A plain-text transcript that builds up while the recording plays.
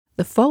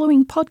The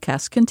following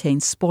podcast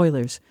contains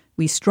spoilers.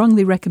 We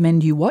strongly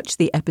recommend you watch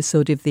the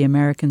episode of The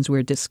Americans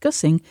we're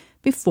discussing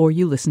before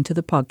you listen to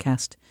the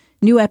podcast.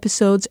 New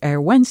episodes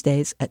air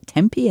Wednesdays at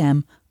 10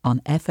 p.m.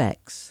 on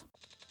FX.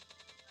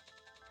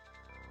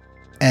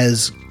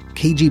 As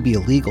KGB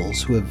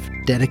illegals who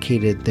have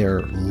dedicated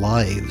their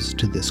lives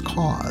to this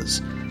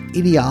cause,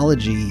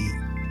 ideology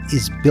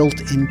is built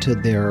into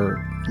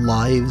their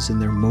lives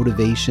and their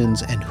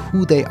motivations and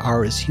who they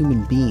are as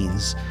human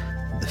beings,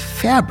 the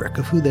fabric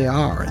of who they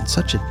are in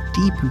such a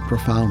deep and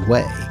profound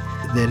way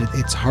that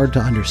it's hard to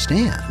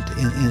understand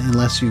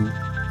unless you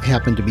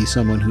happen to be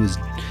someone who's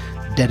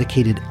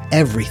dedicated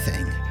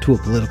everything to a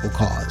political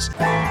cause.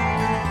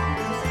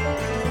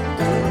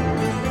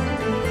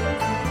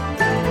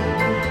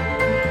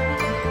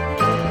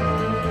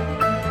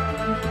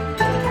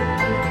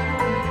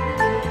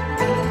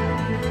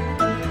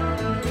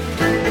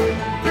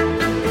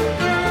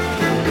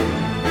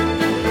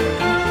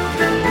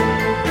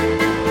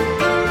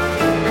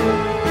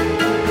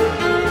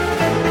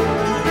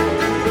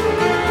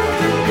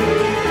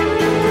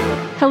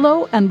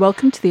 Hello and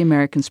welcome to the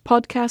Americans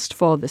podcast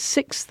for the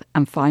 6th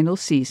and final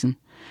season.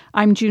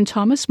 I'm June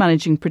Thomas,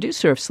 managing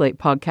producer of Slate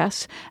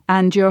Podcasts,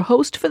 and your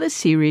host for the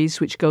series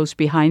which goes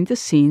behind the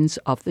scenes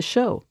of the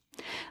show.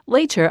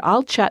 Later,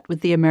 I'll chat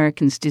with the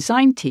Americans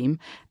design team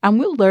and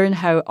we'll learn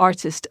how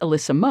artist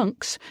Alyssa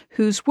Monks,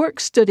 whose work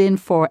stood in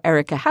for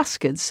Erica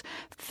Haskard's,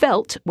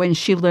 felt when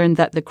she learned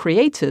that the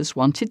creators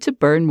wanted to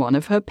burn one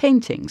of her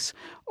paintings,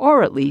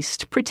 or at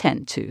least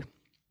pretend to.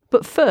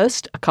 But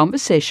first, a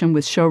conversation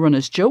with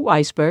showrunners Joe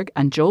Weisberg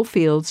and Joel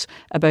Fields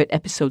about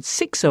episode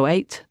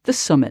 608, The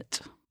Summit.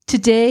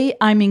 Today,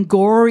 I'm in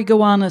gory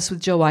Gowanus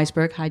with Joe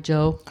Weisberg. Hi,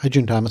 Joe. Hi,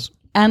 June Thomas.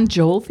 And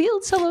Joel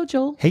Fields. Hello,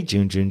 Joel. Hey,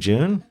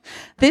 June.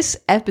 This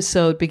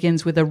episode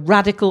begins with a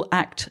radical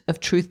act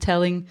of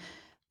truth-telling.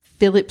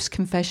 Philip's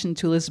confession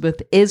to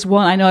Elizabeth is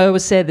one, I know I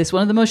always say this,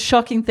 one of the most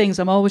shocking things.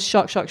 I'm always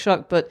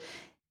shocked, but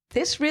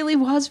this really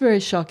was very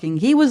shocking.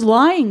 He was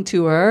lying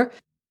to her,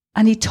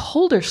 and he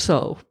told her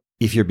so.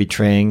 If you're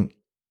betraying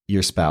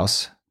your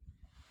spouse,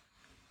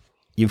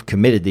 you've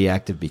committed the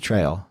act of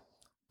betrayal,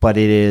 but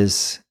it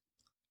is,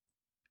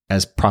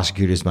 as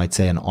prosecutors might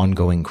say, an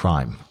ongoing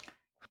crime.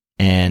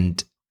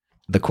 And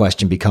the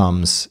question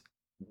becomes,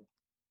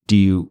 do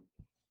you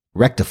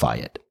rectify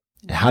it?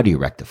 How do you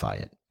rectify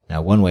it?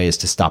 Now, one way is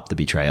to stop the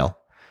betrayal,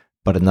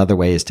 but another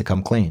way is to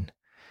come clean.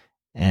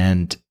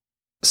 And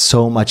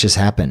so much has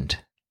happened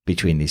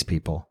between these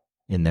people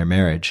in their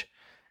marriage.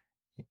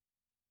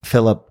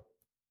 Philip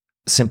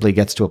simply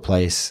gets to a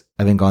place,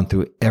 having gone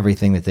through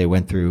everything that they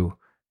went through,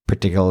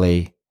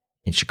 particularly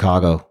in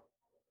Chicago.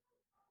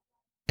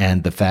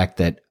 And the fact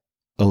that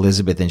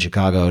Elizabeth in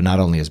Chicago not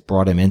only has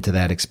brought him into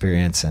that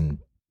experience and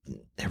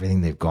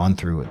everything they've gone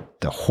through,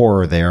 the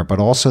horror there, but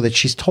also that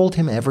she's told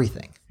him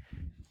everything.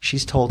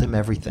 She's told him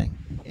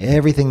everything.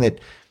 Everything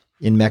that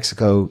in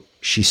Mexico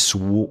she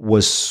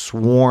was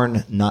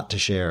sworn not to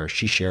share,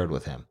 she shared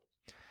with him.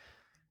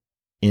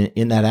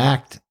 In that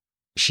act,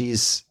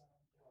 she's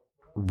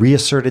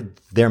reasserted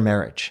their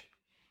marriage.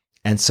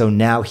 And so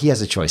now he has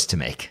a choice to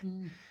make.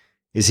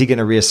 Is he going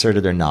to reassert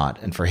it or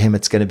not? And for him,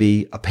 it's going to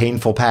be a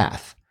painful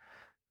path.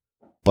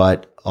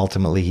 But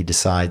ultimately, he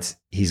decides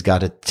he's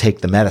got to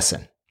take the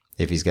medicine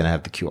if he's going to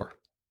have the cure.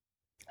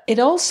 It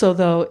also,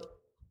 though,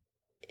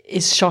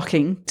 is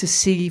shocking to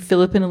see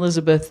Philip and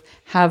Elizabeth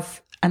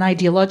have an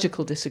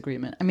ideological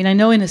disagreement. I mean, I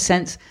know in a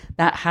sense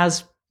that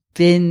has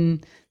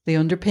been the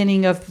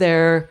underpinning of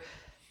their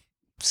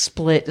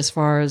split as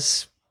far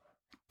as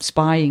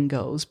spying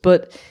goes,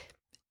 but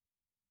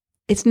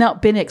it's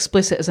not been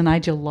explicit as an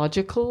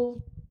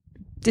ideological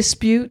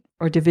dispute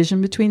or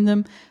division between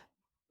them.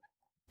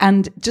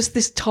 And just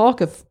this talk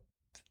of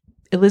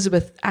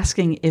Elizabeth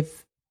asking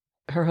if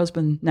her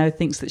husband now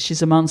thinks that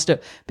she's a monster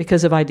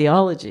because of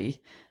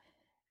ideology,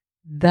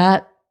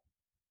 that,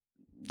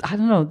 I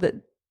don't know, that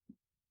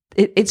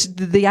it's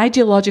the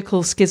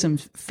ideological schism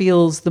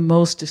feels the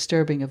most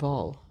disturbing of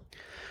all.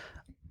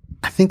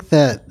 I think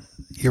that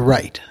you're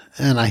right.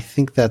 And I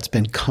think that's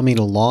been coming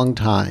a long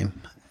time.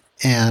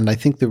 And I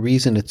think the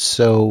reason it's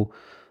so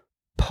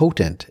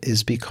potent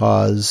is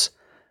because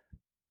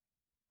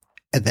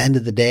at the end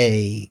of the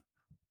day,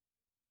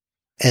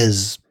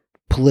 as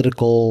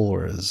political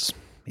or as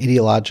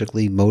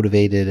ideologically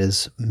motivated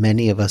as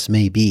many of us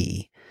may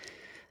be,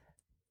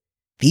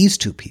 these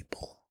two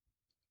people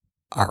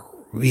are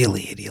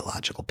really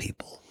ideological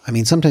people. I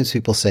mean, sometimes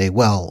people say,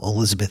 well,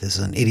 Elizabeth is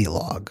an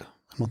ideologue.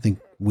 I don't think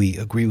we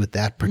agree with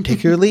that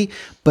particularly,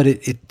 but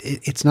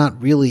it's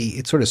not really,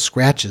 it sort of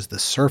scratches the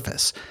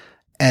surface.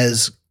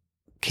 As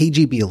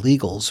KGB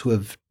illegals who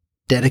have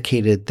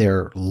dedicated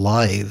their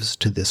lives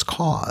to this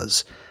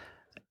cause,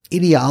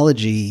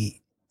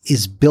 ideology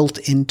is built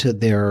into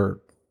their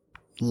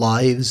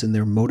lives and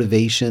their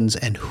motivations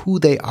and who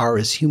they are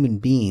as human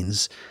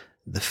beings,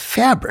 the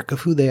fabric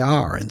of who they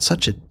are in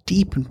such a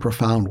deep and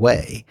profound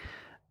way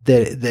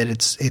that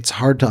it's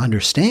hard to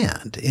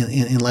understand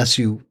unless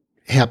you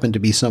happen to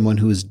be someone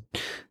who has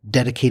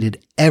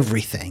dedicated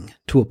everything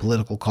to a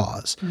political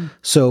cause.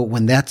 So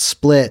when that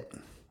split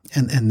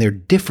and their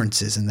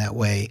differences in that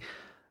way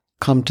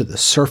come to the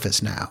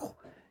surface now.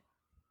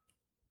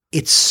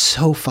 It's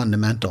so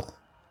fundamental.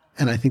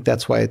 And I think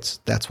that's why it's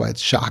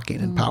shocking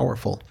and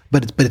powerful.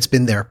 But it's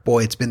been there.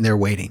 Boy, it's been there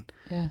waiting.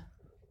 Yeah.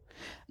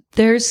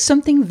 There's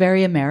something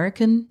very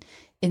American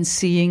in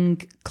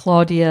seeing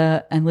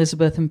Claudia and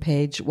Elizabeth and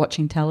Paige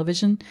watching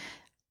television.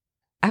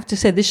 I have to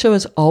say, this show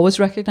has always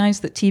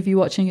recognized that TV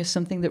watching is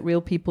something that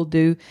real people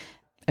do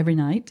every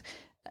night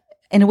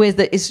in a way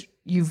that is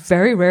you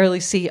very rarely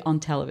see on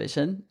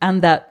television,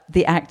 and that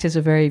the act is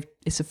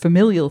it's a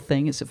familial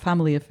thing, it's a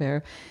family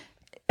affair.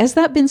 Has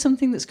that been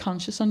something that's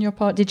conscious on your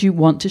part? Did you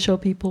want to show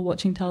people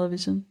watching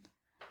television?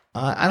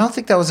 I don't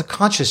think that was a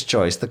conscious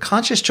choice. The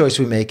conscious choice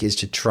we make is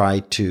to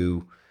try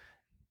to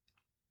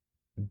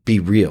be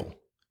real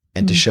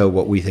and to show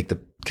what we think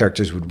the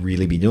characters would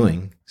really be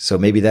doing. So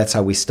maybe that's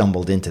how we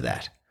stumbled into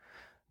that.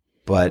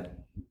 But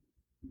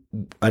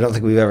I don't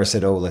think we've ever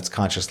said, oh, let's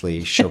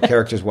consciously show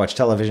characters watch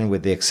television,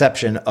 with the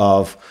exception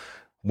of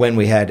when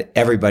we had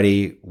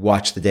everybody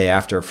watch the day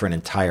after for an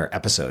entire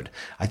episode.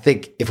 I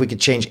think if we could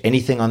change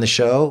anything on the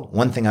show,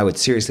 one thing I would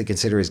seriously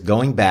consider is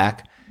going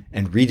back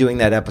and redoing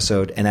that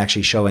episode and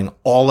actually showing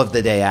all of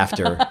the day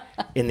after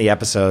in the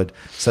episode,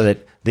 so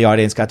that the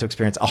audience got to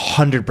experience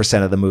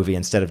 100% of the movie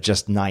instead of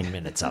just 9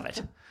 minutes of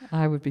it.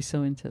 I would be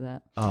so into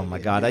that. Oh my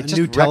God. I just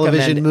new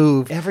television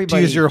move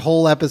everybody to use your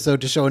whole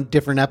episode to show a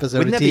different episode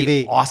Wouldn't of that TV.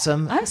 be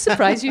awesome? I'm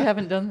surprised you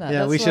haven't done that.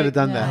 Yeah, we should have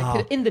done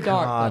that. In the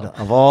dark. God,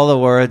 though. of all the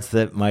words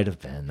that might have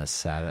been the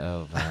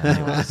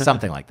saddest,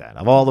 something like that.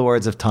 Of all the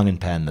words of tongue and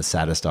pen, the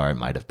saddest are it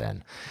might have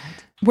been.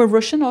 Were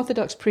Russian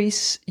Orthodox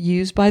priests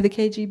used by the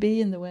KGB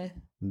in the way?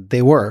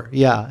 They were,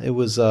 yeah. It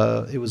was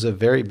a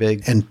very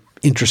big and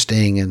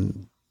interesting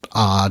and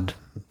odd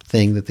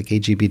thing that the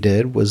KGB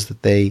did, was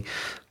that they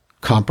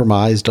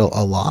compromised a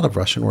lot of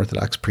Russian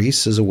Orthodox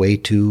priests as a way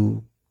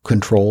to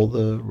control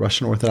the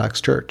Russian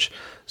Orthodox Church.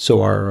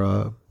 So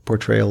our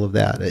portrayal of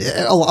that,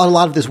 a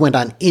lot of this went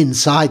on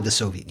inside the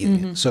Soviet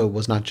Union. So it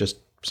was not just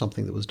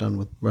something that was done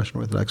with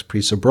Russian Orthodox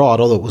priests abroad,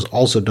 although it was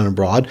also done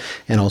abroad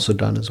and also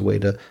done as a way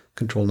to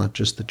control not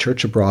just the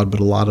church abroad, but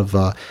a lot of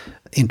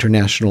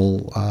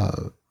international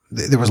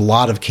there was a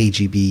lot of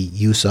KGB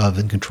use of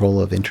and control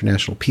of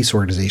international peace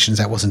organizations.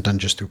 That wasn't done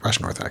just through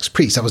Russian Orthodox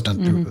priests. That was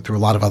done through a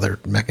lot of other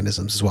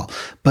mechanisms as well.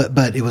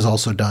 But it was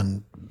also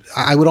done,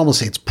 I would almost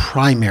say its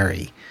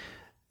primary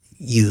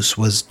use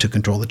was to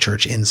control the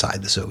church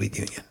inside the Soviet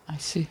Union. I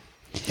see.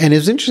 And it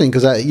was interesting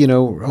because I,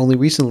 only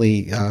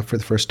recently, for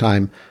the first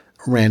time,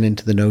 ran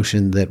into the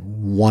notion that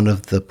one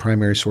of the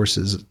primary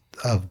sources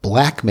of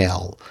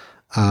blackmail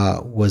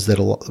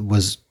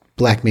was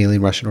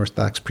blackmailing Russian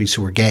Orthodox priests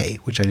who were gay,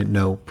 which I didn't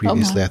know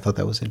previously. I thought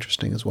that was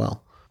interesting as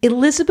well.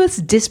 Elizabeth's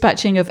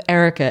dispatching of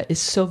Erica is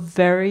so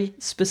very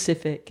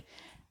specific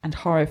and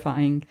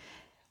horrifying.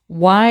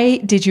 Why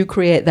did you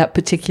create that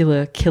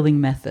particular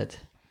killing method?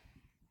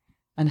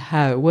 And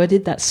how? Where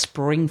did that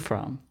spring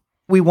from?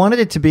 We wanted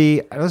it to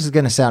be, this is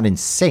going to sound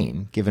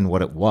insane given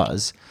what it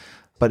was,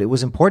 but it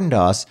was important to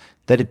us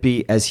that it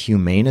be as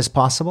humane as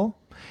possible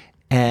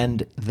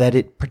and that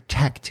it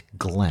protect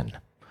Glenn.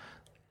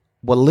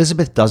 What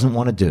Elizabeth doesn't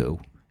want to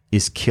do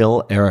is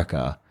kill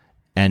Erica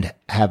and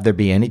have there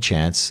be any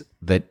chance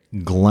that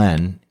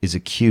Glenn is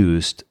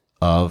accused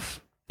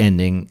of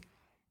ending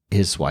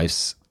his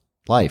wife's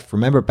life.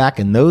 Remember, back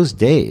in those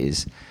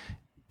days,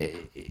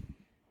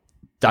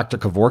 Dr.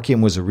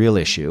 Kevorkian was a real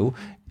issue,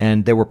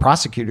 and there were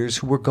prosecutors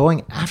who were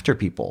going after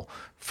people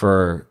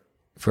for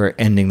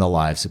ending the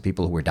lives of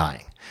people who were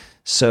dying.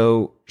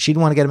 So she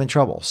didn't want to get him in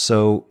trouble.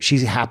 So she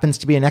happens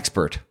to be an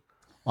expert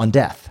on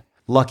death.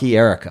 Lucky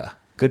Erica.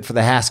 Good for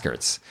the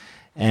Haskards.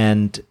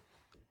 And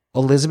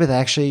Elizabeth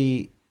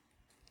actually,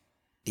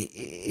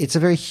 it's a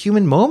very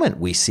human moment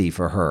we see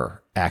for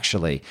her,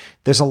 actually.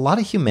 There's a lot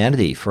of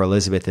humanity for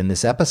Elizabeth in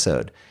this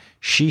episode.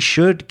 She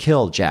should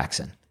kill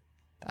Jackson.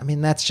 I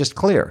mean, that's just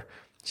clear.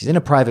 She's in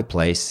a private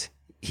place.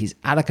 He's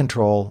out of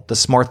control. The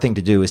smart thing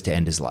to do is to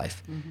end his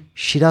life. Mm-hmm.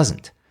 She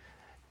doesn't.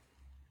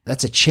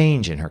 That's a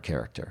change in her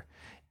character.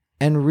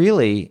 And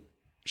really,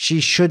 she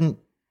shouldn't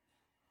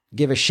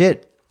give a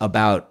shit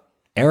about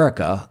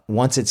Erica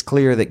once it's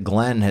clear that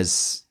Glenn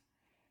has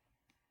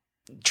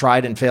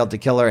tried and failed to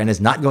kill her and is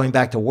not going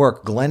back to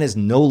work. Glenn is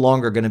no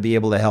longer going to be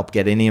able to help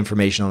get any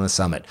information on the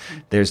summit.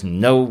 There's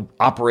no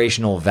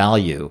operational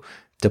value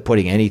to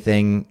putting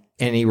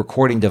any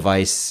recording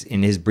device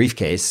in his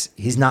briefcase.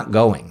 He's not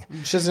going.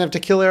 She doesn't have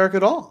to kill Eric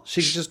at all.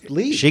 She could just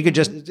leave. She could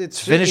just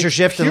finish her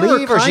shift and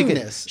leave, or she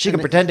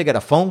could pretend to get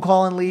a phone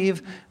call and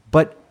leave.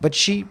 But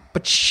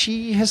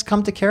she has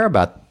come to care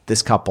about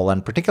this couple,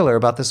 and particularly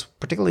about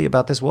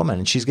this woman,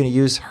 and she's going to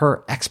use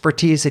her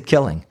expertise at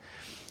killing.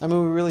 I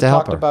mean, we really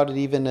talked about it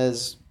even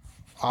as,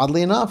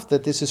 oddly enough,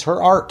 that this is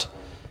her art,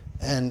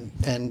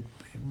 and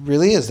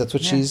really is. That's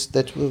what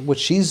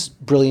she's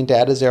brilliant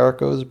at. As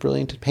Erica is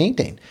brilliant at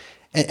painting,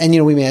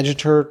 and we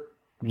imagined her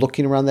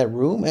looking around that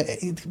room,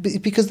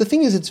 because the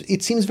thing is,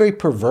 it seems very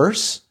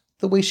perverse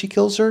the way she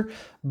kills her,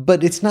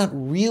 but it's not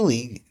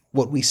really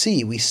what we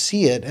see. We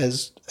see it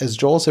as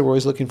Joel said, we're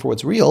always looking for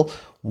what's real.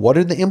 What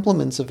are the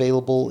implements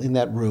available in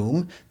that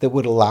room that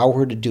would allow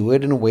her to do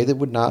it in a way that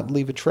would not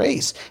leave a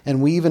trace?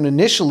 And we even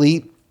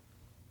initially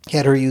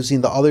had her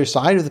using the other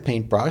side of the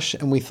paintbrush,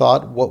 and we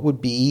thought what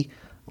would be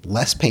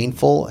less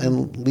painful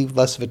and leave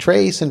less of a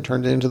trace, and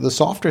turned it into the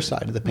softer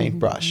side of the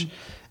paintbrush.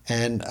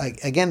 And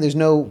again, there's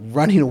no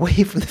running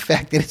away from the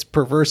fact that it's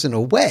perverse in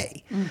a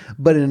way,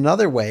 but in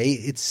another way,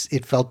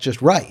 it felt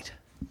just right.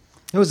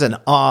 It was an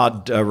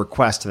odd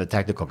request to the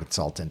technical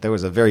consultant. There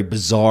was a very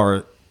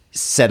bizarre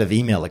set of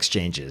email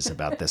exchanges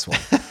about this one,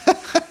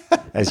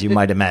 as you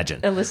might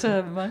imagine.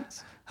 Alyssa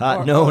Monks?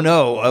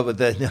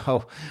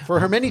 No. For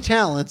her many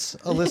talents,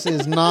 Alyssa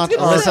is not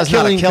Alyssa's our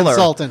killing not a killer.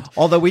 consultant.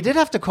 Although we did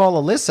have to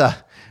call Alyssa,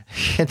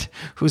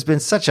 who's been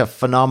such a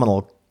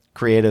phenomenal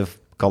creative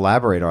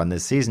collaborator on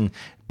this season.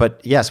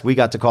 But yes, we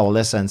got to call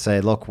Alyssa and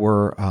say, look,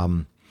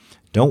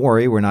 don't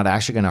worry, we're not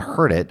actually going to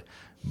hurt it.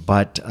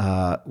 But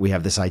we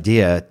have this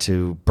idea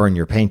to burn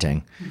your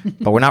painting,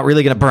 but we're not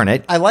really going to burn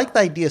it. I like the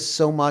idea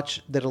so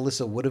much that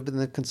Alyssa would have been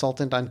the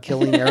consultant on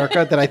killing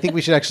Erica that I think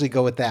we should actually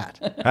go with that.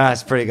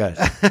 That's pretty good.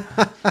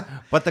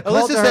 But the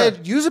Alyssa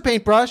said, use a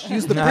paintbrush,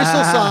 use the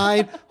bristle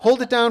side,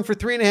 hold it down for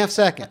 3.5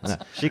 seconds. No,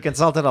 she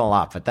consulted a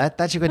lot, but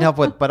that you can help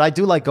with. But I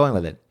do like going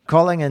with it.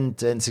 Calling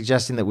and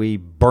suggesting that we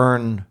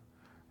burn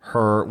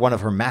one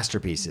of her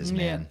masterpieces,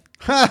 man.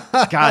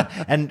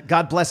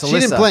 God bless Alyssa. She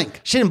didn't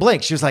blink. She didn't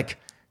blink. She was like,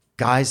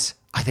 guys,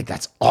 I think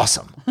that's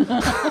awesome.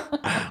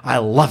 I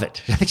love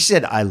it. I think she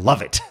said, I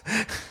love it.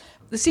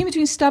 The scene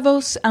between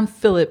Stavros and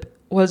Philip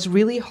was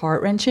really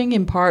heart-wrenching,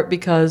 in part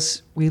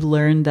because we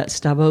learned that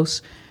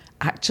Stavros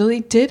actually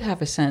did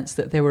have a sense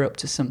that they were up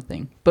to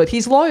something. But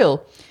he's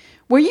loyal.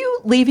 Were you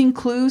leaving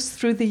clues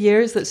through the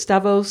years that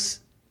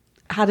Stavros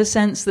had a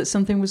sense that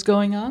something was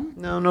going on?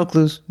 No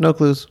clues. No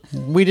clues.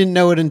 We didn't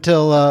know it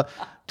until a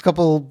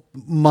couple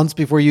months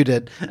before you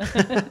did.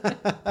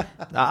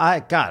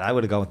 I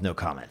would have gone with no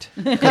comment.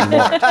 Good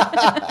Lord.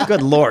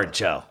 Good Lord,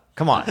 Joe.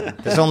 Come on.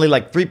 There's only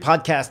like 3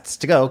 podcasts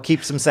to go.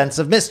 Keep some sense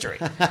of mystery.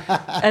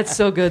 That's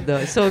so good,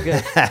 though. So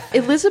good.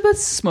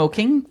 Elizabeth's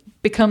smoking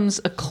becomes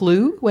a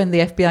clue when the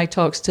FBI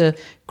talks to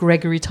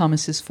Gregory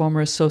Thomas's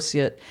former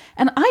associate.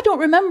 And I don't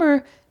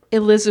remember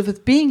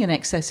Elizabeth being an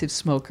excessive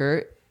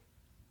smoker.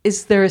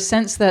 Is there a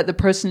sense that the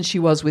person she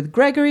was with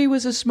Gregory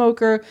was a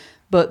smoker,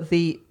 but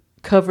the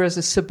cover as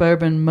a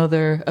suburban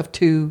mother of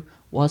 2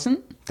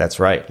 wasn't? That's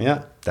right.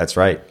 Yeah. That's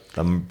right.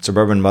 The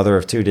suburban mother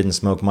of 2 didn't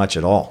smoke much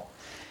at all.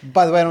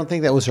 By the way, I don't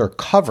think that was her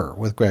cover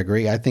with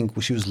Gregory. I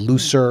think she was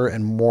looser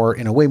and more,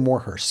 in a way, more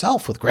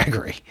herself with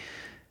Gregory.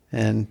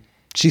 And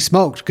she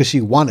smoked because she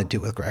wanted to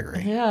with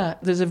Gregory. Yeah,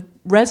 there's a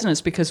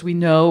resonance because we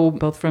know,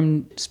 both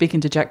from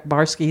speaking to Jack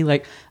Barsky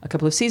like a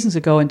couple of seasons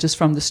ago and just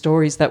from the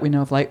stories that we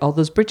know of like all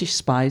those British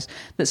spies,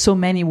 that so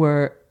many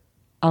were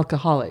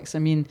alcoholics. I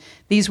mean,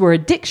 these were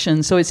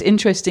addictions, so it's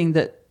interesting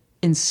that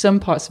in some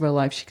parts of her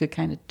life she could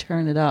kind of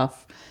turn it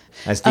off.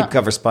 As deep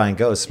cover spying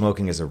goes,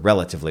 smoking is a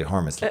relatively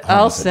harmless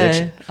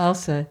addiction. I'll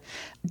say.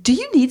 Do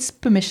you need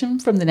permission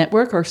from the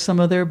network or some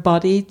other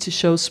body to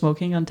show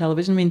smoking on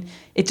television? I mean,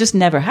 it just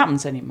never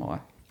happens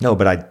anymore. No,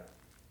 but I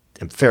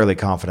am fairly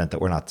confident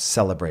that we're not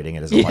celebrating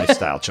it as a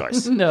lifestyle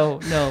choice. No,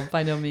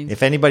 by no means.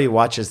 If anybody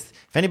watches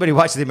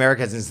The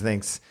Americans and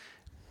thinks,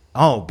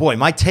 oh boy,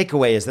 my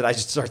takeaway is that I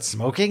should start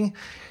smoking,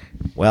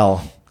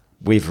 well,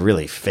 we've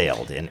really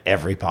failed in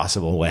every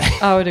possible way.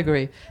 I would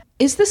agree.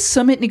 Is the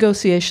summit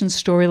negotiation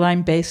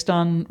storyline based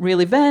on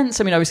real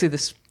events? I mean, obviously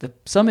the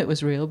summit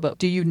was real, but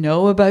do you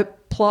know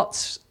about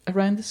plots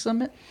around the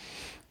summit?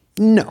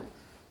 No.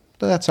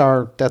 That's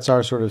our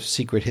sort of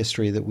secret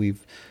history that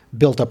we've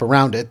built up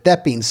around it.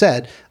 That being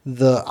said,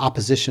 the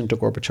opposition to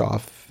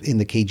Gorbachev in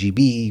the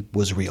KGB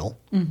was real.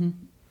 Mm-hmm.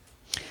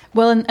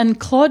 Well, and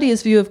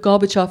Claudia's view of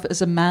Gorbachev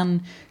as a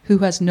man who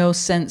has no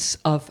sense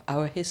of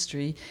our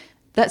history,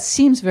 that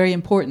seems very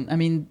important. I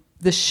mean,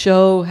 the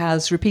show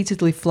has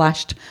repeatedly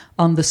flashed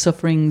on the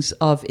sufferings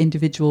of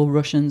individual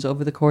Russians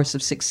over the course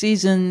of 6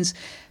 seasons,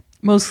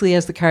 mostly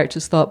as the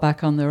characters thought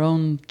back on their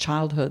own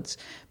childhoods.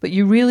 But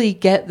you really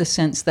get the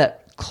sense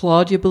that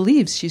Claudia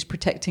believes she's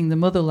protecting the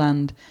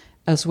motherland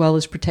as well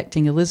as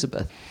protecting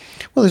Elizabeth.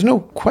 Well, there's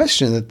no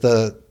question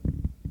that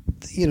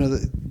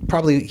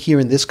probably here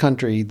in this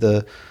country,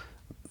 the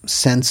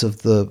sense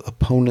of the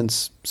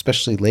opponents,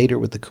 especially later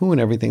with the coup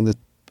and everything, the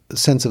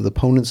sense of the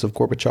opponents of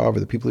Gorbachev or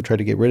the people who tried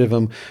to get rid of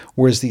him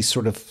were as these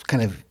sort of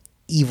kind of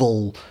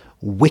evil,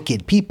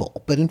 wicked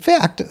people. But in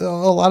fact, a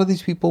lot of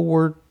these people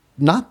were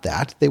not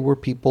that. They were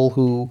people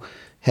who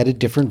had a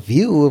different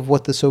view of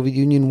what the Soviet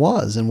Union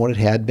was and what it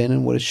had been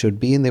and what it should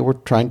be, and they were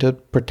trying to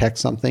protect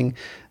something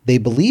they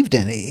believed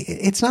in.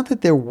 It's not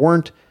that there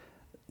weren't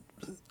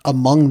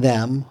among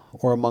them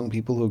or among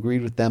people who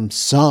agreed with them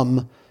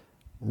some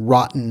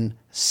rotten,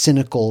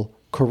 cynical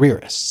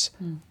careerists,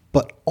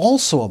 but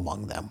also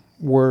among them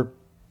were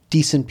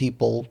decent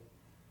people,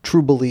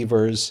 true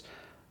believers,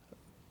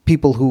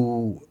 people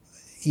who,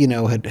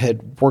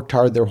 had worked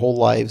hard their whole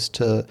lives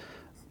to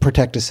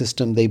protect a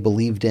system they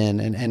believed in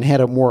and had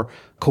a more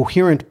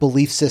coherent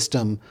belief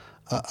system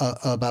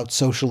about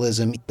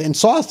socialism and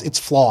saw its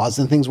flaws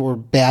and things were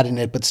bad in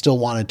it, but still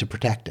wanted to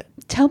protect it.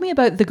 Tell me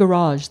about The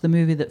Garage, the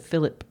movie that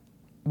Philip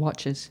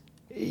watches.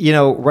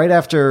 Right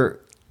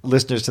after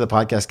listeners to the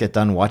podcast get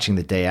done watching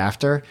the day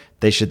after,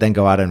 they should then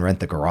go out and rent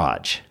The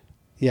Garage.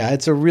 Yeah,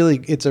 it's a really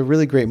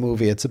great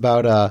movie. It's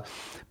about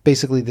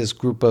basically this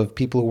group of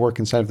people who work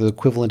inside of the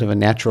equivalent of a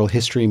natural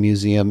history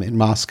museum in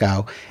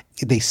Moscow.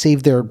 They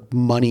saved their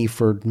money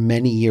for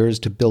many years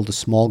to build a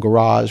small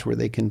garage where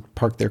they can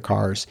park their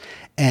cars.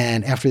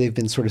 And after they've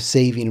been sort of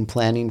saving and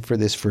planning for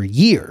this for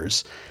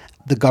years,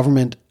 the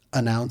government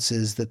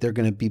announces that they're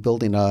going to be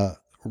building a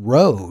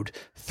road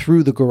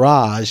through the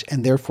garage,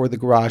 and therefore the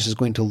garage is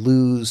going to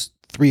lose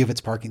 3 of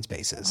its parking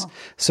spaces. Oh.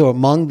 So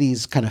among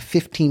these kind of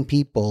 15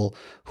 people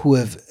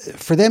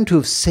for them to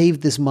have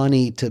saved this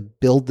money to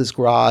build this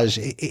garage,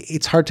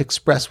 it's hard to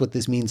express what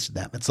this means to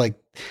them. It's like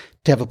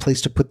to have a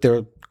place to put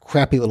their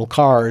crappy little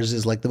cars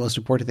is like the most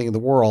important thing in the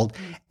world.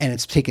 And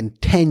it's taken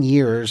 10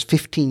 years,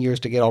 15 years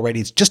to get all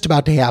ready. It's just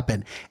about to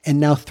happen. And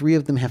now 3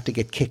 of them have to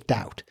get kicked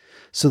out.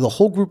 So the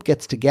whole group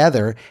gets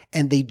together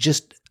and they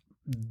just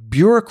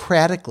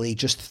bureaucratically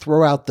just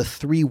throw out the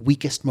 3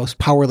 weakest, most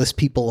powerless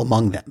people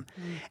among them.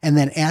 And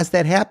then as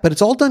that happens, but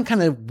it's all done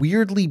kind of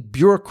weirdly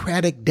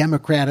bureaucratic,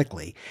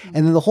 democratically.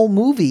 And then the whole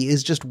movie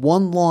is just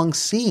one long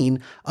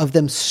scene of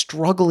them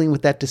struggling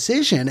with that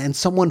decision and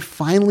someone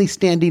finally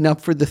standing up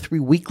for the 3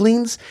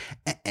 weaklings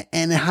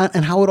and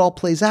how it all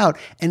plays out.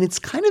 And it's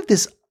kind of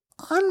this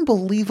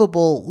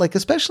unbelievable, like,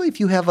 especially if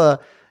you have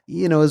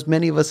as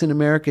many of us in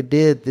America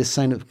did, this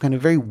kind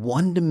of very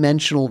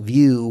one-dimensional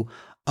view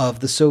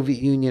of the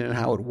Soviet Union and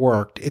how it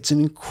worked. It's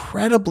an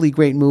incredibly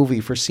great movie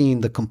for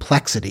seeing the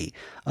complexity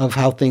of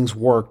how things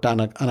worked on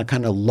a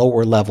kind of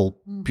lower level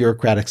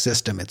bureaucratic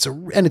system. It's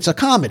a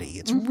comedy.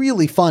 It's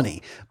really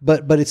funny,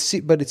 but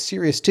it's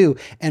serious too.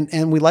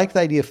 And we like the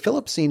idea of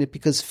Philip seeing it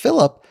because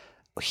Philip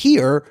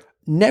here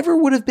never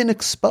would have been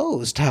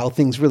exposed to how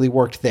things really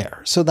worked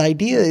there. So the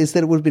idea is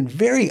that it would have been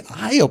very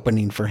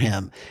eye-opening for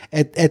him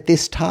at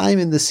this time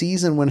in the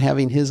season when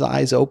having his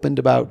eyes opened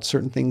about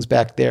certain things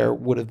back there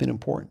would have been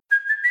important.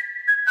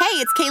 Hey,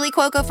 it's Kaylee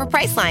Cuoco for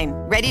Priceline.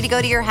 Ready to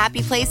go to your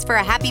happy place for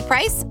a happy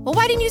price? Well,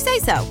 why didn't you say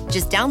so?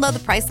 Just download the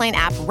Priceline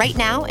app right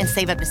now and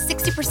save up to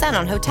 60%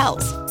 on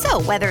hotels.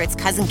 So whether it's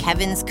Cousin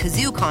Kevin's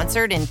Kazoo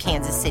Concert in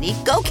Kansas City,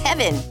 go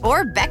Kevin,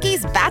 or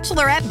Becky's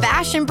Bachelorette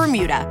Bash in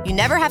Bermuda, you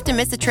never have to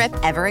miss a trip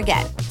ever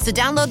again. So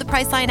download the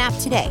Priceline app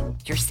today.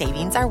 Your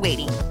savings are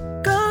waiting.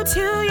 Go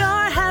to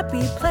your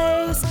happy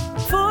place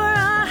for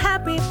a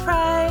happy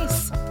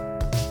price.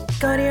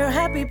 Go to your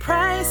happy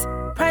price,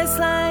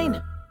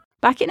 Priceline.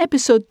 Back in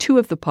episode 2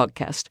 of the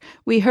podcast,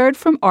 we heard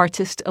from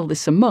artist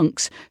Alyssa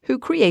Monks, who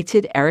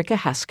created Erica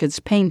Haskard's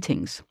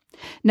paintings.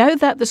 Now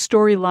that the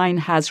storyline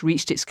has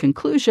reached its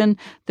conclusion,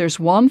 there's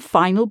one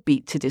final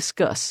beat to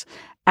discuss.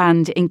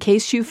 And in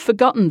case you've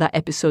forgotten that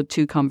episode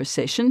 2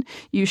 conversation,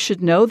 you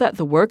should know that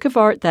the work of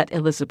art that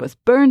Elizabeth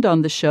burned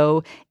on the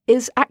show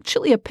is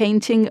actually a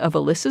painting of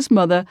Alyssa's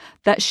mother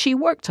that she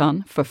worked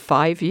on for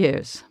 5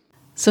 years.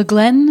 So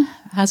Glenn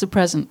has a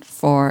present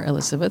for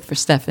Elizabeth, for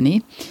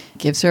Stephanie,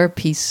 gives her a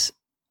piece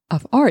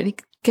of art.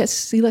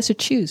 He lets her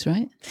choose,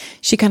 right?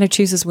 She kind of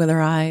chooses with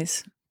her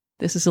eyes.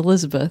 This is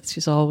Elizabeth.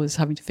 She's always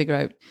having to figure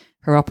out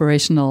her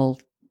operational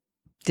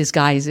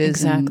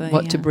disguises and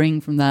what to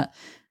bring from that.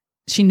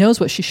 She knows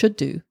what she should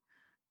do.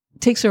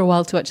 It takes her a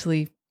while to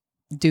actually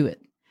do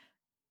it.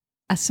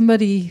 As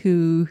somebody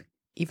who,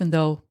 even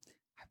though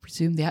I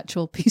presume the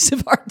actual piece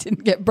of art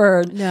didn't get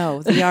burned.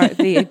 No,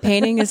 the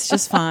painting is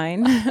just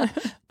fine.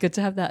 Good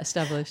to have that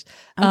established.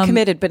 I'm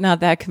committed, but not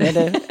that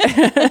committed.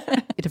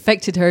 It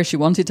affected her. She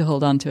wanted to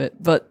hold on to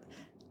it. But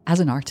as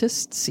an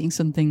artist, seeing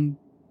something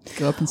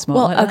go up in smoke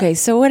like that. Okay,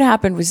 so what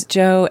happened was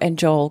Joe and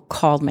Joel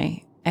called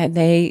me, and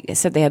they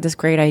said they had this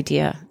great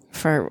idea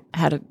for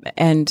how to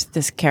end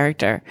this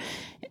character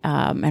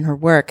and her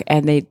work.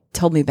 And they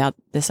told me about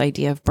this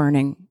idea of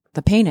burning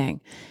the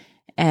painting.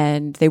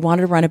 And they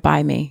wanted to run it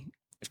by me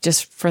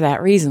just for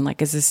that reason.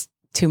 Like, is this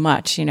too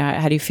much?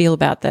 How do you feel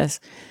about this?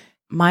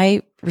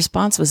 My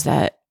response was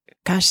that,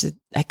 gosh,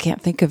 I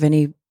can't think of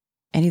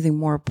anything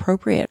more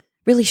appropriate,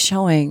 really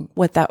showing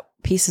what that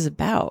piece is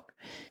about.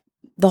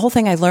 The whole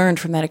thing I learned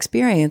from that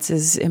experience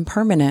is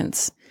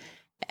impermanence.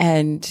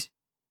 And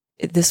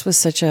this was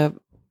such a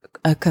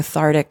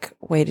cathartic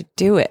way to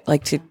do it,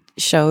 like to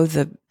show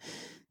the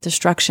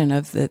destruction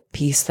of the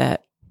piece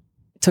that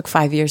took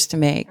 5 years to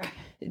make.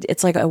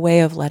 It's like a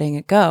way of letting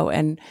it go.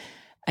 And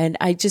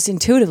I just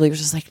intuitively was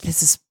just like,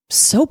 this is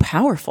so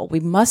powerful. We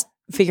must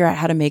figure out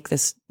how to make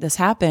this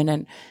happen.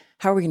 And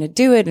how are we going to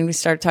do it? And we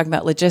started talking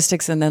about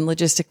logistics, and then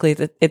logistically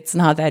that it's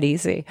not that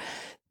easy.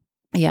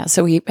 Yeah.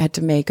 So we had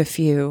to make a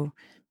few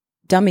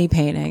dummy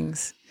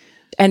paintings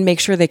and make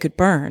sure they could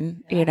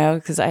burn,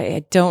 because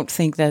I don't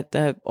think that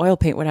the oil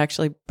paint would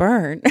actually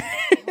burn.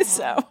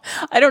 So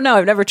I don't know.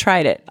 I've never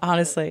tried it,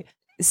 honestly.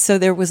 So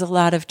there was a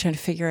lot of trying to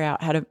figure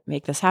out how to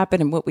make this happen.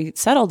 And what we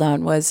settled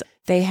on was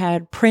they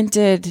had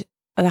printed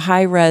a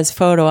high-res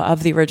photo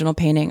of the original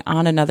painting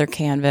on another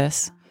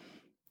canvas.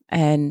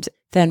 And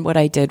then what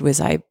I did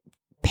was I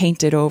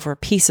painted over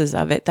pieces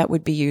of it that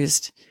would be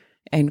used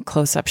in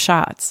close-up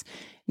shots.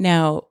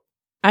 Now,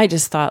 I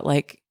just thought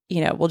like,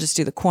 we'll just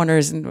do the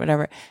corners and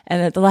whatever.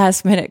 And at the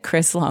last minute,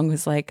 Chris Long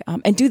was like,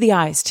 and do the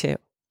eyes too.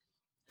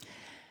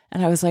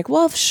 And I was like,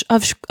 well,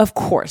 of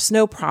course,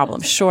 no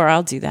problem. Sure,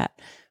 I'll do that.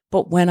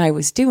 But when I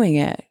was doing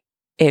it,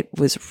 it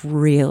was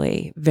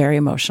really very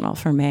emotional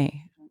for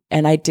me.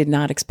 And I did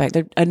not expect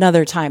it.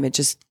 Another time, it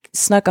just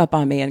snuck up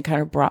on me and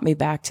kind of brought me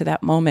back to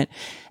that moment.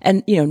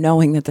 And,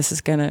 knowing that this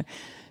is going to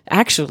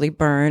actually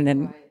burn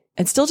and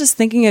still just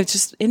thinking of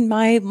just in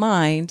my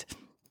mind,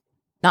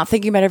 not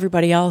thinking about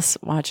everybody else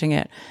watching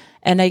it.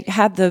 And I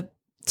had the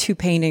two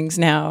paintings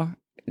now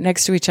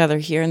next to each other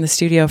here in the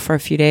studio for a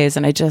few days.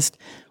 And I just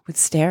would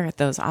stare at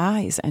those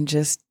eyes and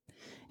just,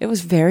 it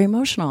was very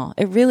emotional.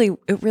 It really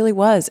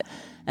was.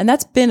 And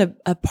that's been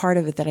a part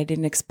of it that I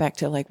didn't expect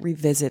to like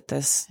revisit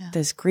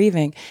this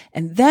grieving.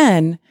 And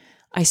then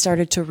I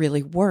started to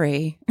really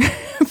worry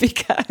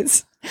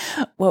because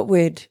what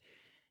would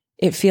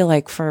it feel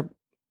like for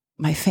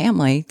my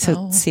family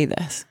to see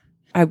this?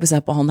 I was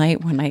up all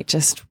night one night,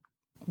 just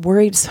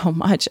worried so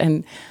much.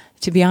 And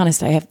to be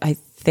honest, I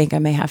think I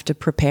may have to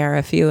prepare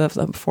a few of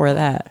them for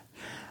that.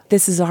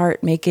 This is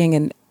art making,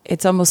 and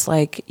it's almost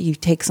like you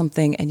take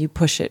something and you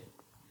push it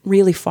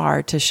really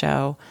far to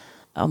show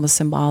almost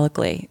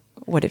symbolically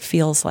what it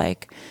feels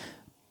like.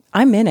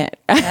 I'm in it.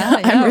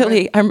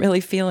 I'm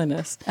really feeling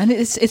this. And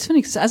it's funny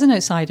because as an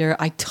outsider,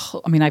 I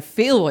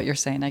feel what you're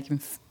saying. I can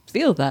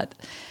feel that.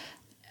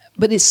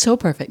 But it's so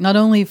perfect. Not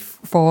only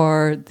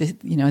for the,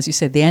 as you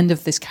said, the end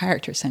of this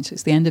character, essentially,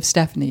 it's the end of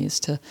Stephanie is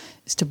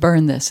to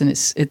burn this, and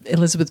it's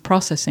Elizabeth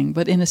processing.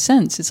 But in a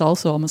sense, it's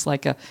also almost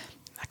like a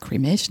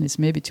cremation is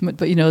maybe too much.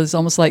 But it's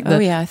almost like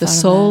the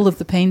soul of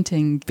the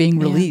painting being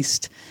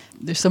released.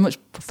 There's so much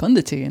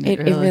profundity in it.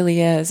 It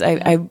really is.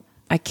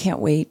 I can't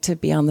wait to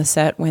be on the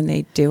set when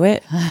they do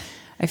it.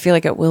 I feel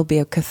like it will be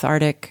a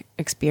cathartic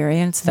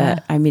experience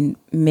that,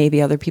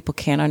 maybe other people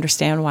can't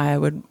understand why I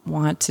would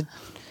want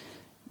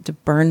to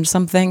burn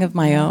something of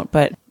my own.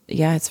 But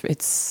yeah,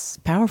 it's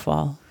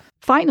powerful.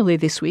 Finally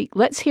this week,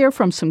 let's hear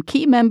from some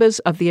key members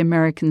of the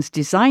Americans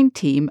design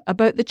team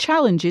about the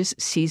challenges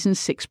Season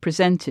 6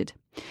 presented.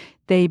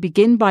 They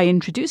begin by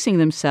introducing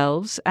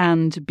themselves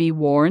and be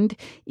warned,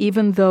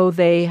 even though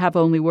they have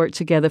only worked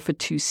together for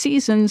 2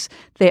 seasons,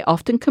 they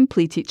often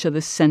complete each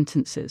other's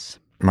sentences.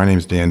 My name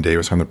is Dan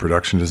Davis. I'm the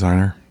production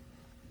designer.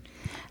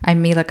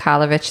 I'm Mila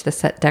Khalevich, the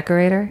set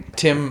decorator.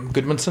 Tim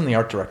Goodmanson, the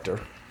art director.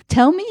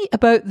 Tell me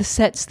about the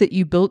sets that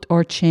you built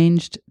or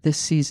changed this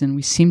season.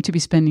 We seem to be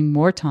spending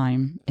more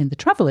time in the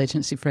travel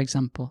agency, for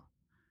example.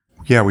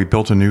 Yeah, we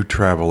built a new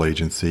travel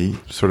agency.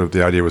 Sort of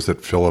the idea was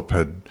that Philip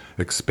had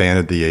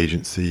expanded the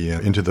agency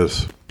into the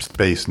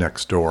space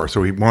next door.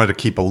 So we wanted to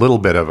keep a little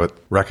bit of it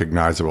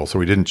recognizable. So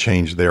we didn't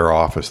change their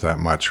office that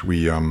much.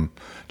 We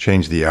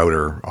changed the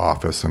outer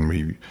office, and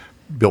we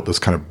built this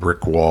kind of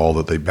brick wall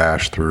that they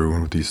bashed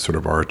through with these sort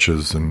of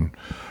arches, and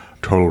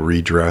total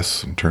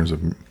redress in terms of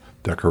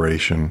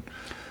decoration.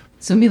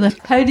 So Mila,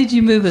 how did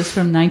you move us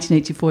from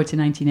 1984 to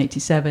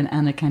 1987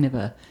 and a kind of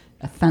a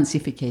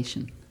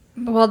fancification?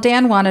 Well,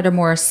 Dan wanted a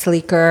more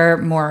sleeker,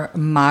 more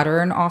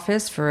modern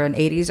office for an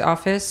 80s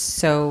office.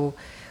 So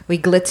we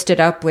glitzed it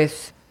up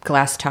with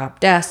glass top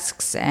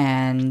desks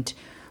and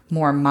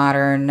more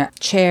modern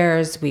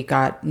chairs. We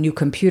got new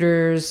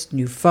computers,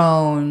 new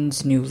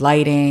phones, new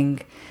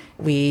lighting.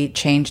 We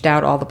changed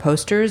out all the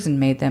posters and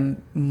made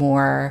them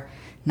more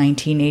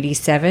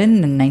 1987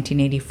 and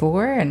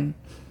 1984, and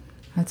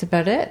that's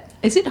about it.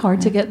 Is it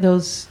hard to get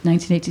those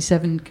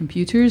 1987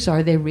 computers?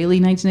 Are they really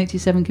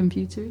 1987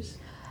 computers?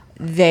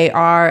 They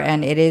are,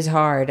 and it is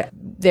hard.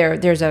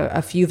 There's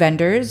a few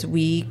vendors.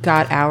 We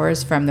got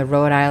ours from the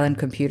Rhode Island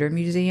Computer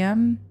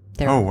Museum.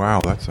 Oh,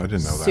 wow. I didn't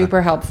know that.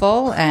 Super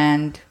helpful,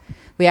 and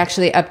we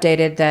actually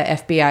updated the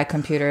FBI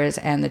computers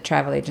and the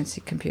travel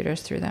agency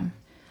computers through them.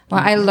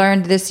 Well, I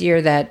learned this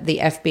year that the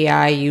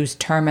FBI used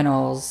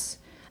terminals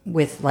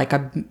with like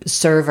a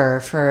server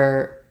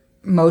for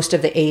most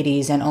of the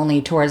 80s, and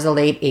only towards the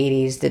late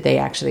 80s did they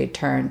actually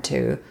turn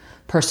to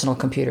personal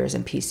computers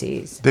and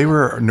PCs. They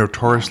were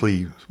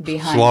notoriously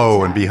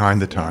slow and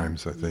behind the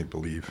times, I think,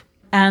 believe.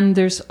 And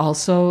there's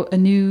also a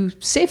new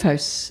safe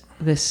house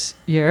this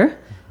year,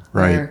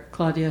 right, where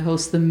Claudia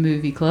hosts the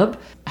movie club.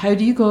 How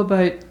do you go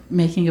about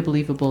making a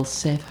believable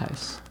safe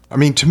house? I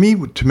mean, to me,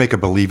 to make a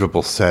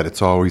believable set,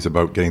 it's always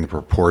about getting the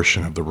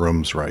proportion of the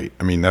rooms right.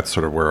 I mean, that's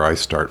sort of where I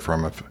start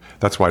from.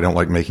 That's why I don't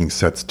like making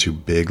sets too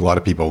big. A lot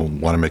of people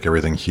want to make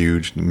everything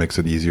huge. It makes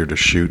it easier to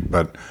shoot,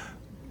 but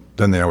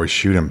then they always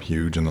shoot them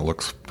huge and it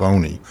looks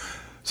phony.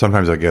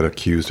 Sometimes I get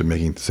accused of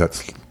making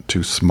sets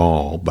too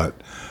small, but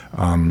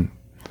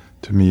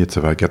to me, it's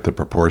if I get the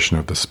proportion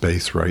of the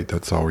space right,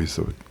 that's always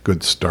a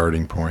good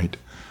starting point.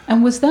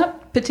 And was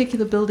that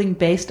particular building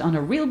based on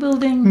a real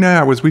building?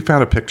 No, we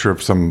found a picture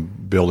of some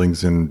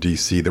buildings in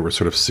D.C. that were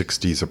sort of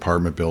 60s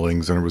apartment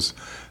buildings, and it was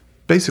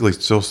basically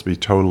supposed to be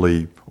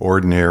totally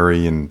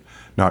ordinary and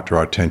not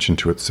draw attention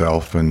to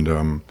itself,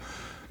 and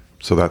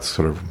so that's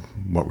sort of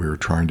what we were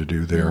trying to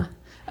do there. Yeah.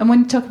 And when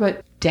you talk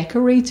about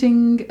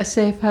decorating a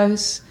safe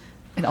house,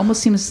 it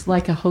almost seems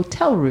like a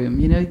hotel room,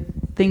 you know,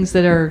 things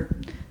that are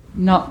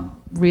not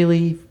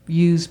really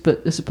used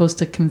but are supposed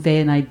to convey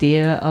an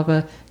idea of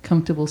a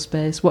comfortable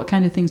space. What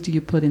kind of things do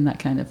you put in that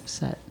kind of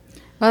set?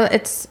 Well,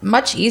 it's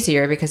much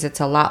easier because it's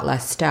a lot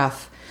less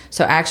stuff.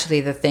 So actually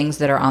the things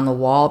that are on the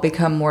wall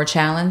become more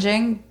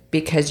challenging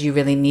because you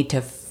really need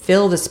to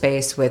fill the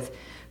space with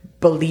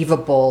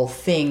believable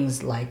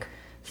things like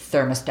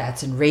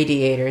thermostats and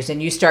radiators,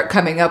 and you start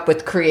coming up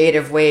with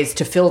creative ways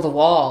to fill the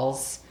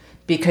walls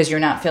because you're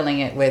not filling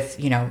it with,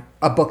 you know,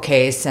 a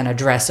bookcase and a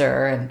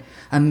dresser and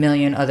a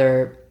million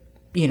other,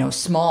 you know,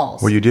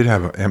 smalls. Well, you did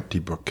have an empty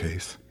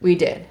bookcase. We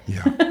did.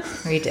 Yeah.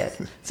 We did.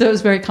 So it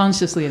was very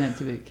consciously an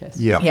empty bookcase.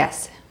 Yeah.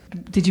 Yes.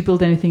 Did you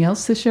build anything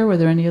else this year? Were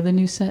there any other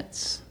new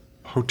sets?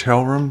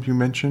 Hotel room, you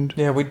mentioned?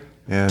 Yeah, we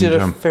And, did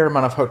a fair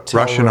amount of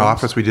hotel Russian rooms.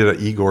 office. We did at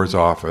Igor's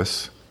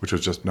office, which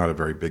was just not a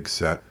very big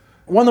set.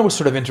 One that was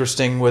sort of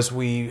interesting was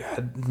we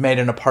had made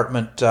an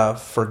apartment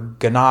for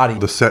Gennady.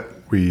 The set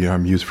we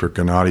used for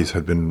Gennadi's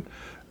had been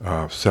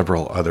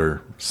several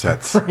other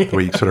sets.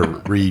 We sort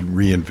of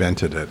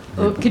reinvented it.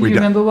 Oh, can you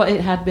remember what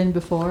it had been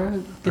before?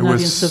 Gennady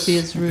and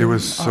Sophia's room? It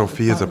was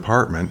Sophia's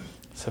apartment.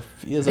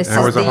 Sophia's It's And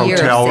it was a the year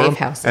of hotel safe room,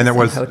 houses and and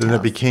then it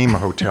hotels. became a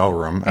hotel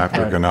room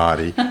after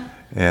Gennady.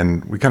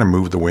 And we kind of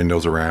moved the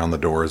windows around, the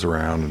doors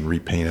around, and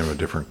repainted them a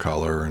different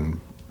color.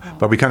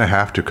 But we kind of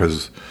have to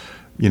because,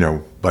 you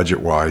know,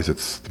 budget-wise,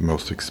 it's the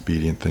most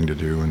expedient thing to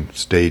do. And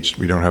stage,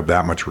 we don't have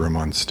that much room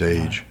on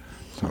stage.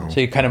 So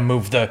you kind of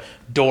move the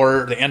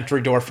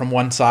entry door from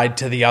one side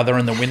to the other,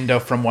 and the window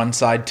from one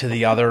side to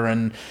the other,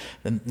 and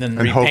then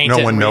hope repaint no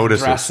it, one and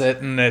notices. redress it,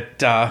 and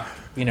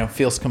it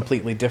feels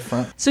completely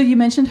different. So you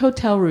mentioned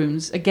hotel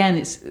rooms. Again,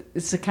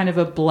 it's a kind of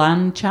a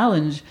bland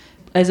challenge.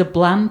 Is a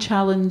bland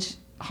challenge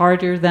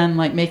harder than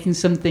like making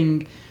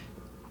something,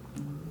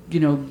 you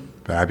know?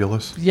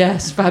 Fabulous?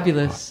 Yes,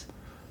 fabulous.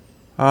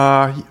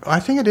 I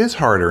think it is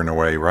harder in a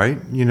way, right?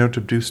 You know, to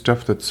do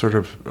stuff that's sort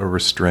of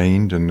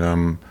restrained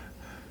and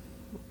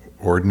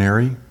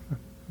ordinary.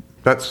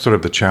 That's sort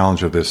of the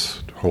challenge of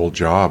this whole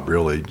job,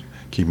 really,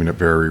 keeping it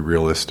very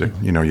realistic.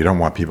 You know, you don't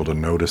want people to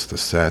notice the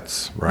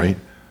sets, right?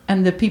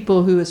 And the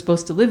people who are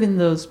supposed to live in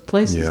those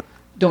places Yeah.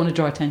 don't want to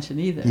draw attention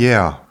either.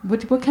 Yeah.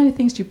 What kind of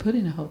things do you put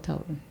in a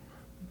hotel room?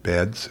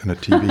 Beds and a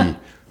TV.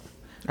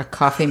 A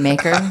coffee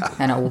maker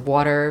and a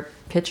water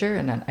pitcher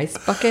and an ice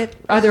bucket.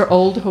 Are there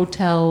old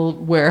hotel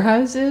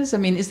warehouses? I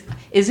mean,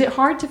 is it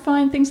hard to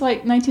find things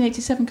like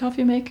 1987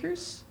 coffee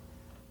makers?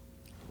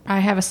 I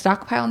have a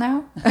stockpile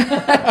now.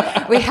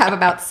 We have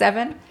about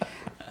 7.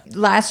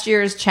 Last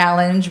year's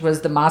challenge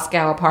was the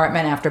Moscow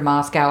apartment after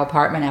Moscow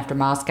apartment after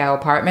Moscow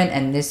apartment,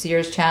 and this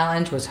year's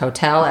challenge was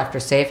hotel after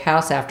safe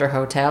house after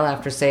hotel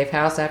after safe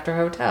house after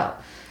hotel.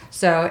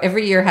 So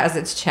every year has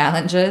its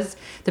challenges.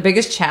 The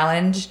biggest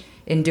challenge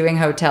in doing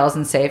hotels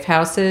and safe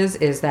houses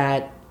is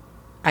that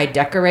I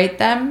decorate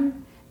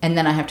them and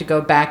then I have to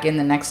go back in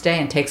the next day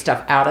and take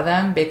stuff out of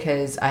them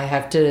because I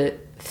have to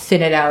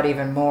thin it out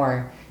even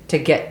more to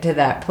get to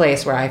that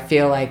place where I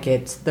feel like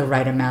it's the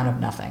right amount of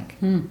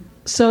nothing.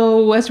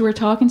 So as we're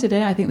talking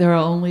today, I think there are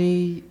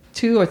only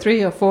 2 or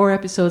 3 or 4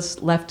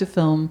 episodes left to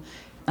film.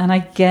 And I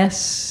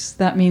guess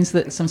that means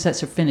that some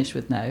sets are finished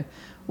with now.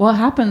 What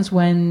happens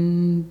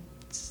when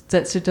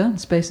sets are done,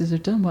 spaces are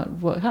done?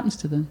 What happens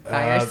to them?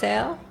 Fire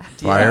sale?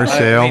 Fire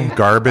sale,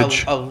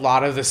 garbage. A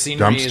lot of the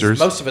scenery dumpsters.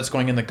 Most of it's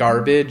going in the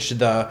garbage.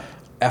 The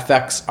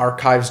FX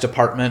archives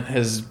department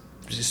has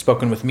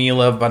spoken with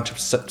Mila, a bunch of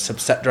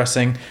set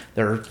dressing.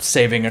 They're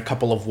saving a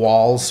couple of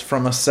walls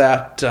from a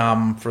set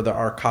for the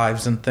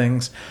archives and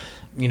things.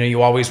 You know,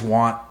 you always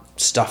want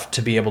stuff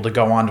to be able to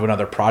go on to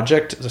another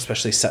project,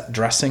 especially set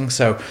dressing.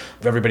 So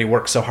everybody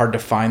works so hard to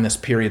find this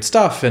period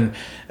stuff. And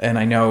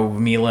I know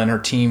Mila and her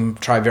team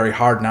try very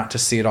hard not to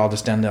see it all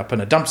just end up in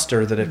a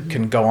dumpster, that it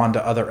can go on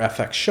to other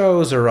FX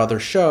shows or other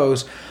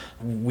shows.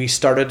 We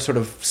started sort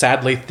of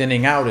sadly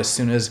thinning out as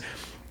soon as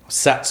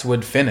sets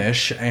would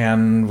finish,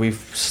 and we've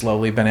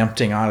slowly been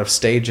emptying out of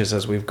stages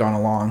as we've gone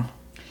along.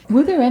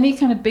 Were there any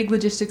kind of big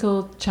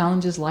logistical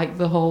challenges like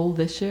the hole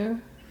this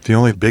year? The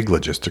only big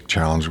logistic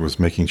challenge was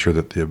making sure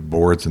that the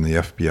boards in the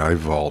FBI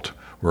vault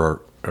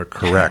were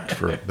correct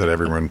for that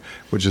everyone,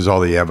 which is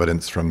all the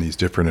evidence from these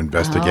different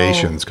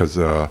investigations, because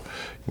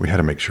we had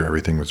to make sure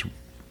everything was,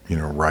 you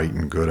know, right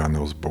and good on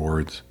those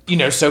boards. You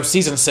know, so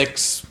season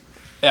 6,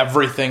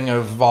 everything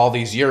of all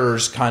these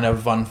years kind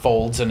of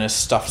unfolds, and as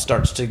stuff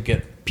starts to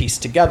get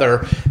pieced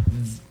together,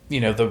 you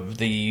know,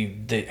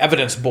 the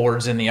evidence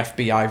boards in the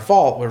FBI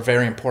vault were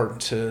very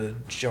important to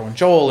Joe and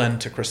Joel and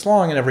to Chris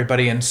Long and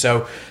everybody, and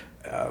so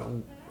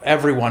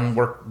everyone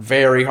worked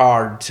very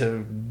hard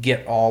to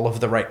get all of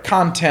the right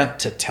content,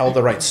 to tell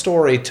the right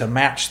story, to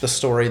match the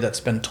story that's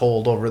been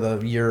told over the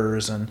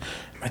years, and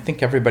I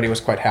think everybody was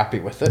quite happy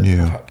with it.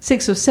 Yeah.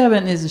 6 or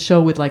 7 is a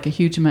show with like a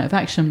huge amount of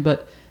action,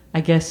 but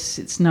I guess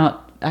it's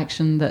not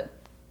action that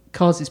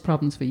causes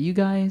problems for you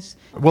guys.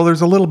 Well,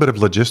 there's a little bit of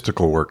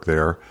logistical work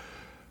there.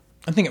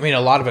 I think, I mean,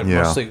 a lot of it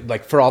mostly,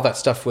 like for all that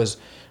stuff, was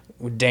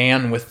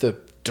Dan with the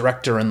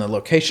director and the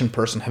location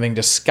person having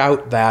to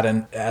scout that,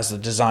 and as a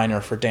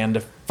designer for Dan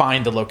to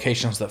find the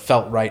locations that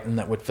felt right and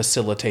that would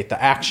facilitate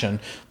the action.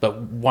 But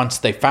once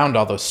they found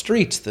all those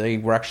streets, they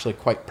were actually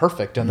quite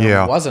perfect, and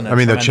there wasn't a I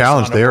mean, the tremendous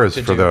challenge amount of there work is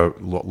to for do. the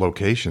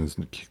locations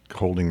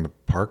holding the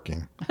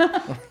parking.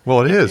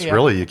 Well, it is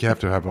really. You have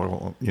to have,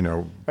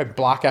 Right,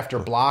 block after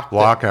block,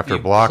 after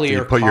block. clear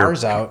You put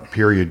cars your out.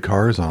 period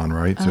cars on,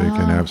 right? So you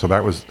can have. So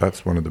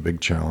that's one of the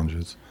big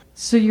challenges.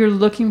 So you're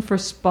looking for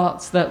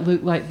spots that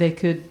look like they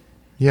could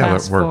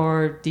pass that work.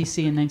 for DC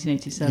in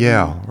 1987.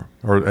 Yeah,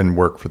 and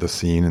work for the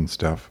scene and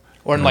stuff.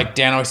 Or like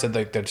Dan always said,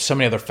 like, there's so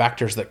many other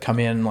factors that come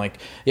in. Like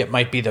it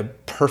might be the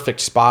perfect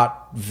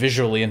spot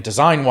visually and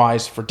design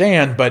wise for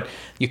Dan, but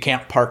you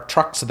can't park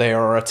trucks there,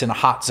 or it's in a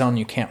hot zone,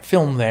 you can't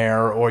film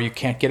there, or you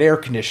can't get air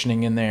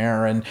conditioning in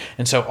there, and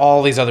so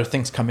all these other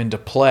things come into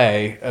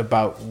play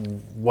about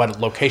what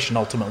location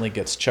ultimately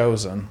gets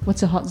chosen.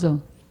 What's a hot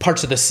zone?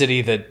 Parts of the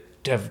city that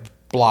have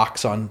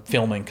blocks on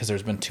filming because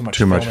there's been too much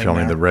filming.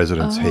 there. The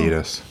residents hate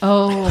us.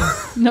 Oh,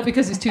 not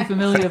because it's too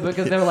familiar, but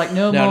because they were like,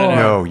 no more.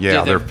 No,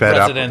 yeah, they're fed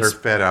up. Residents They're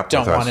fed up.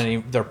 Don't with want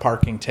us. their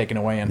parking taken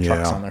away and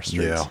trucks on their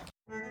streets. Yeah.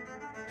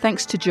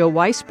 Thanks to Joe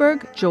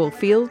Weisberg, Joel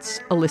Fields,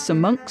 Alyssa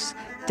Monks,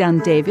 Dan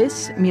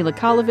Davis, Mila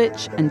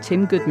Khalevich, and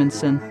Tim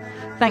Goodmanson.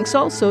 Thanks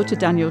also to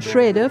Daniel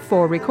Schrader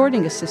for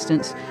recording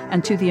assistance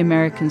and to the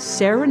Americans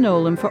Sarah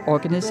Nolan for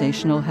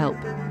organizational help.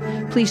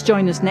 Please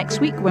join us next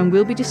week when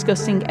we'll be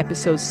discussing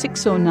episode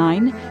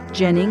 609,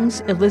 Jennings,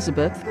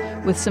 Elizabeth,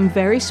 with some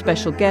very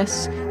special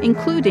guests,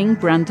 including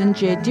Brandon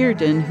J.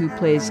 Dearden, who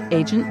plays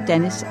Agent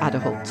Dennis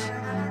Adderholt.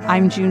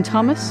 I'm June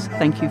Thomas.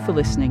 Thank you for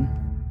listening.